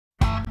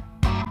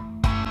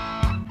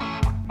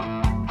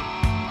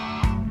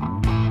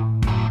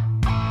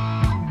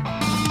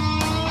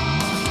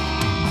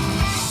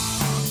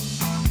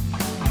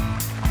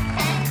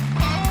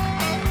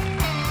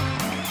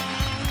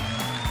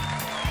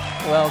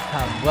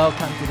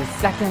Welcome to the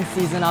second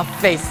season of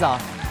Face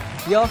Off,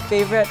 your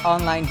favorite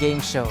online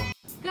game show.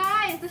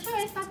 Guys, the show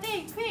is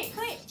starting! Quick,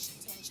 quick!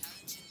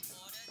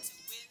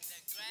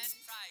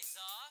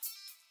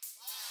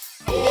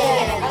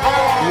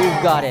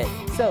 You've got it.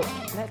 So,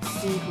 let's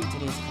see who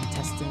today's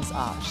contestants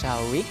are,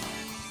 shall we?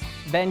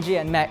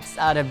 Benji and Max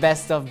are the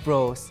best of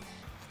bros.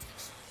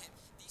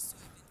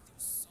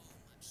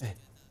 Hey,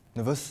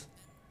 nervous?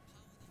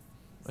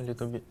 A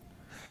little bit.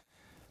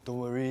 Don't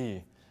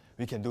worry,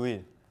 we can do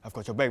it. I've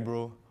got your back,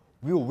 bro.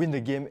 We will win the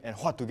game and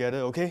hot together,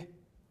 okay?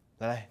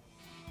 来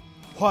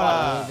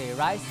，hot Will they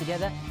rise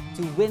together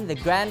to win the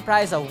grand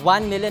prize of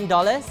 $1 million?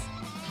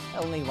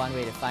 Only one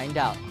way to find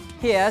out.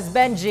 Here's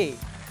Benji.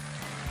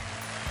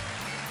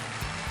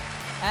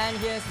 And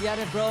here's the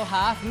other bro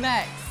half,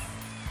 Max.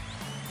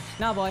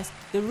 Now boys,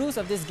 the rules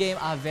of this game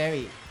are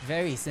very,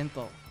 very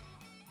simple.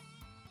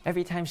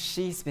 Every time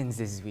she spins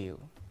this wheel,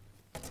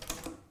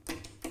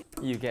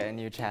 you get a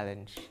new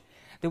challenge.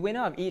 The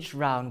winner of each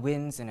round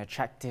wins an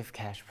attractive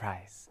cash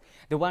prize.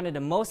 The one with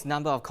the most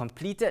number of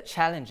completed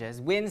challenges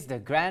wins the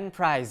grand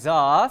prize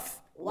of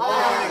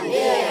 $1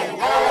 million!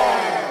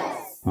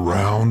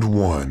 Round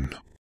 1.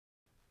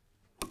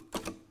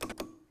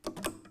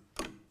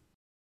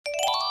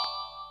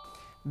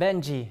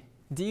 Benji,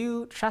 do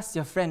you trust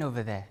your friend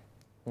over there?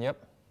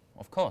 Yep,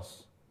 of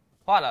course.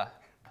 What?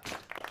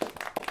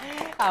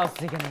 I was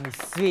thinking it was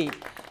sweet.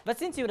 But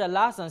since you were the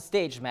last on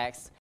stage,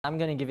 Max, I'm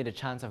gonna give you the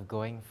chance of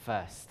going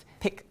first.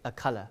 Pick a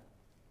color.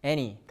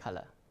 Any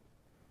color.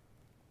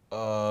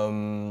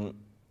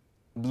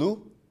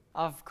 blue?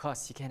 Of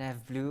course you can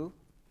have blue.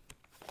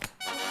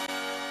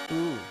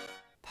 Ooh,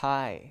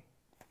 pie.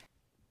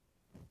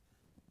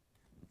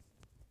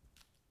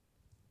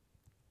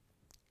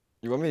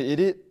 You want me to eat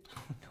it?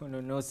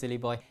 No, silly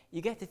boy.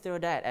 You get to throw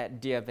that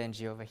at dear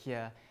Benji over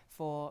here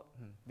for,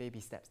 baby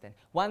steps then.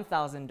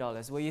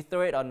 $1,000. Will you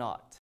throw it or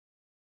not?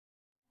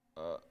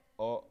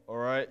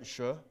 Alright,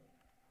 sure.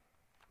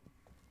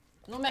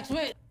 No, Max,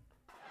 wait!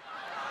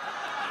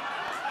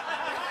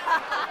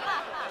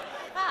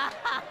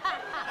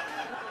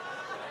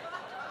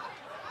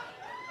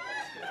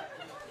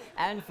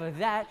 And for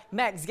that,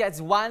 Max gets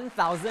 $1,000.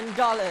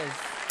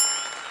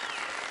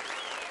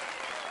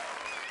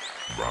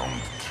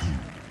 Round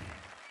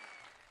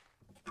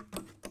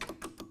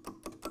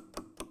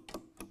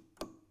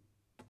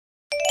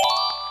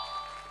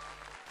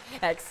 2.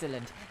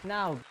 Excellent.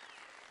 Now,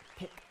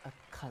 pick a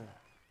color.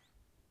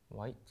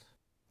 White.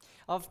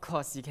 Of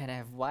course you can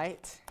have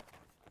white.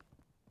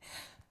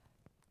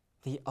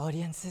 The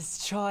audience's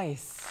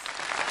choice.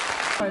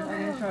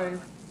 Audience choice.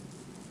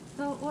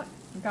 So what?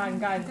 Gun.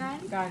 Gun?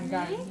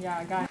 Really?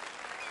 Yeah, gun.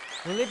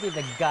 Will it be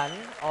the gun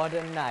or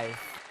the knife?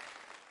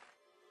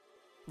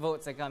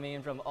 Votes are coming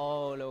in from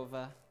all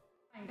over.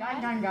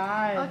 Gun.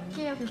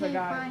 Okay, Choose a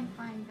gun.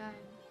 fine, gun.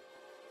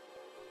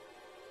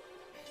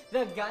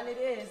 The gun it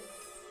is.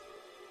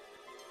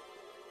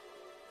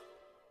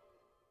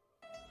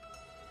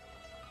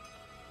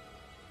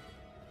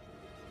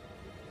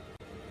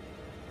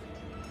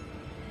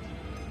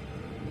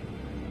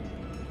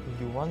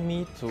 You want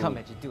me to... Come,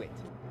 Benji, do it.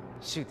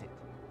 Shoot it.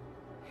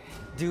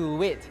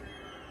 Do it.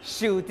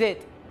 Shoot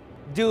it.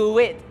 Do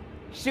it.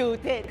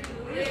 Shoot it.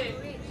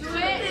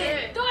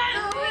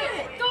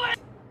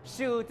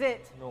 Shoot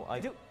it. No, I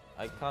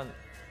can't.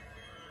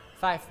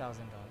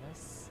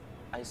 $5,000.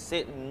 I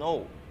said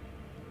no.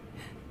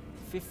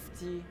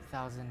 $50,000.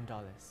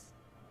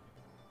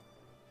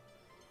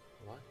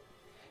 What?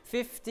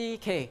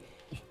 50K.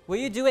 Will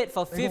you do it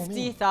for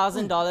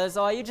 $50,000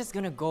 or are you just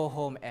gonna go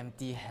home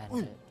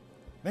empty-handed?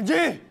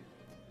 Benji!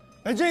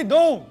 Benji,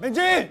 no!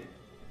 Benji!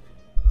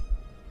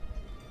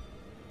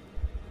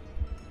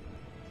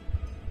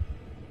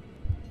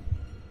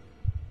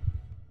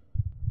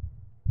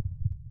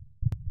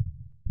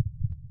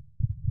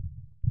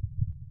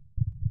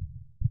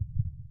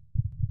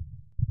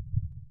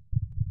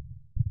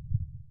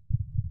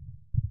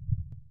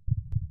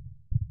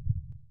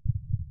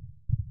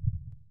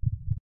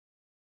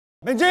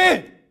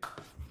 Benji!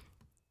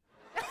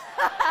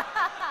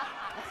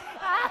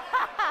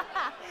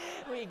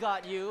 We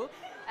got you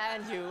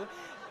and you,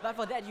 but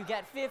for that you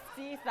get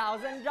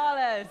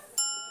 $50,000.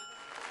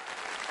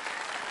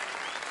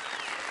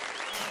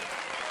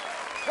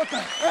 What the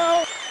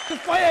hell? You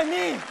fired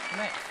me!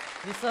 Max,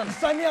 listen. You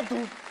signed me up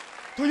to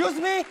use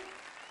me?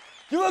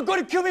 You were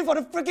going to kill me for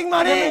the freaking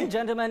money!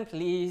 Gentlemen,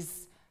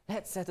 please,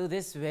 let's settle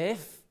this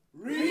with...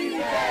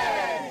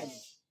 Revenge!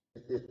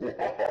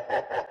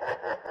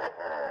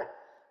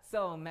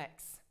 So,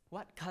 Max,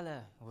 what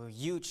color will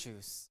you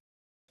choose?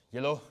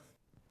 Yellow.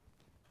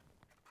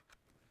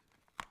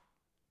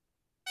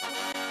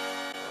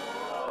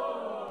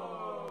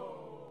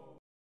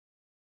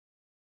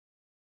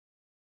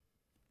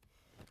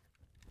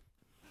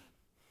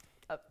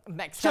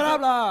 Max, Shut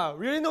up lah!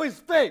 We already know it's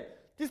fake!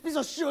 This piece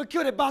of shit will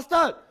kill that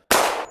bastard!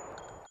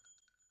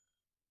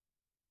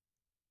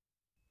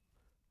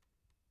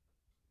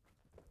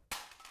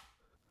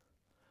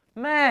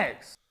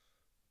 Max!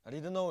 I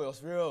didn't know it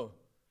was real.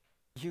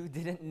 You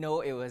didn't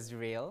know it was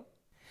real?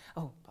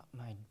 Oh, but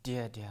my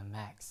dear, dear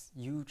Max,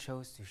 you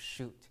chose to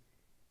shoot.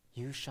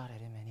 You shot at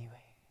him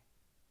anyway.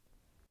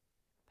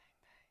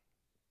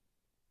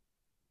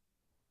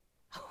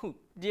 Bang, bang. Oh,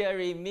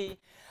 dearie me,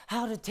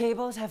 how the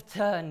tables have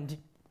turned.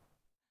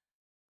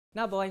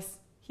 Now, boys,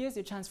 here's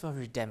your chance for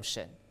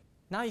redemption.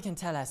 Now you can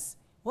tell us,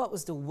 what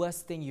was the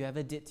worst thing you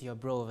ever did to your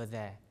bro over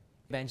there?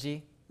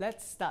 Benji,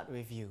 let's start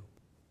with you.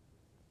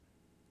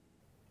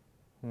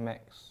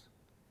 Max.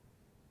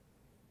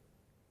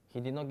 He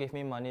did not give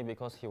me money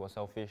because he was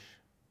selfish.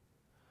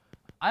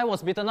 I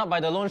was beaten up by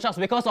the loan sharks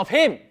because of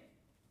him!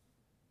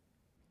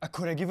 I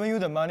could have given you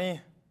the money,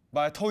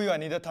 but I told you I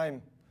needed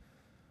time.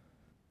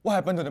 What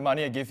happened to the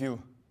money I gave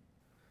you?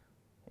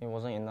 It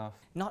wasn't enough.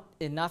 Not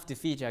enough to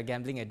feed your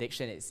gambling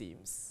addiction, it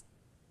seems.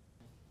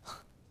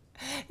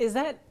 Is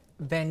that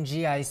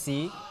Benji I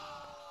see?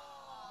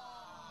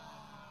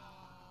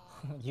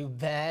 You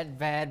bad,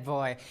 bad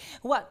boy.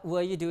 What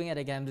were you doing at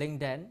a gambling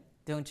den?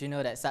 Don't you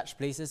know that such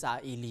places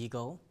are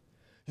illegal?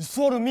 You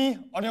swore to me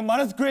on your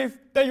mother's grave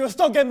that you would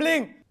stop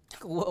gambling!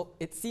 Well,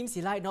 it seems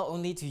he lied not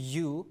only to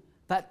you,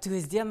 but to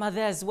his dear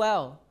mother as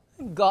well.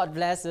 God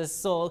bless her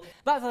soul.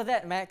 But for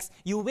that, Max,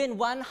 you win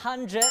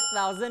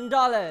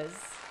 $100,000.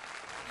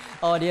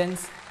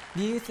 Audience,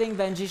 do you think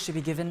Benji should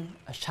be given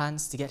a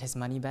chance to get his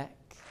money back?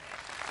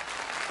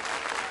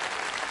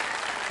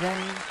 Then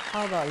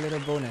how about a little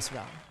bonus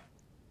round?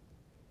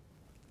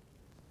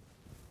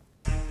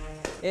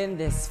 In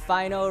this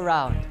final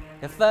round,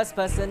 the first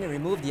person to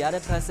remove the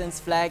other person's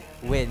flag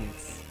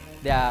wins.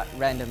 There are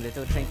random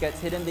little trinkets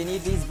hidden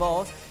beneath these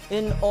balls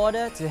in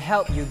order to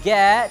help you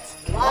get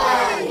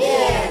 $1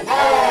 million!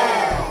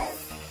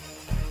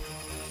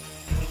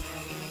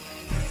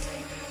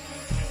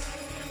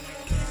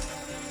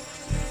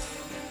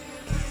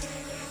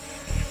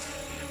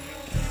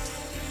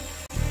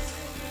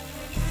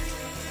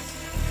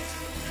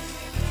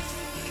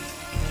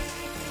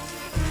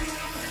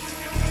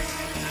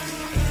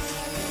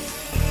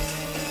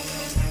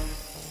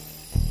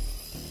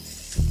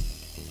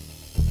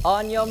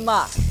 On your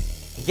mark,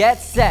 get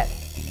set,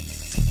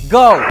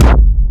 go!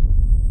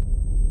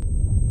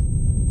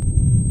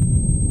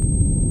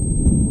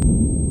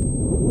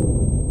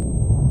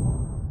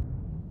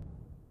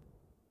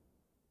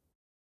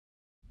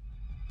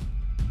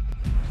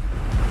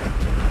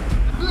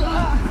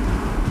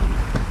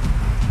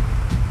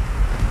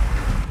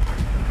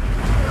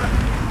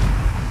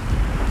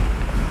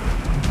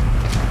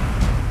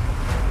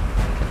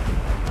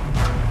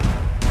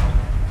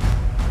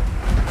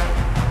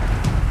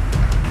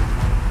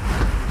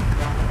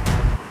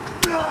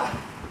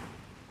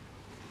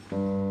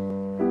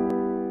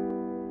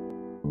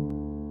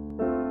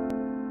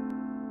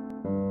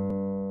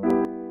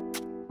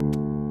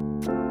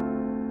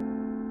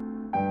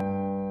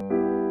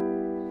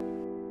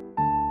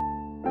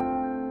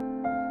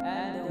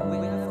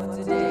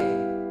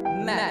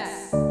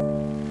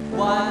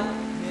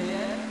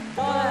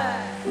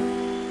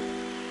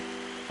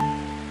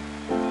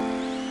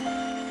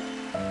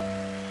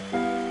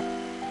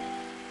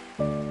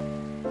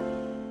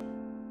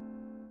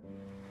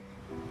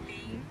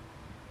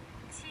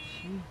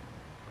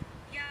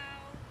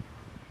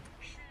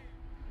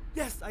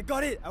 Yes, I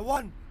got it! I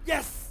won!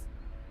 Yes!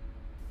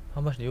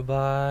 How much did you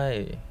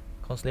buy?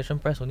 Consolation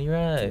prize only,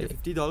 right?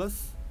 $50?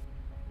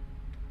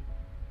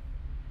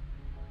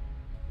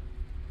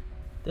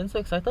 Then so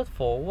excited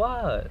for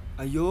what?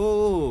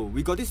 Ayo,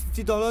 we got this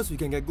 $50, we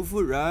can get good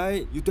food,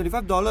 right? You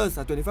 $25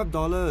 are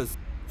 $25.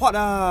 What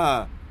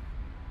ah?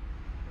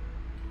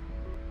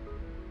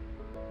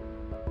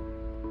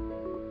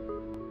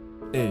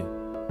 Hey,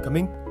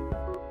 coming?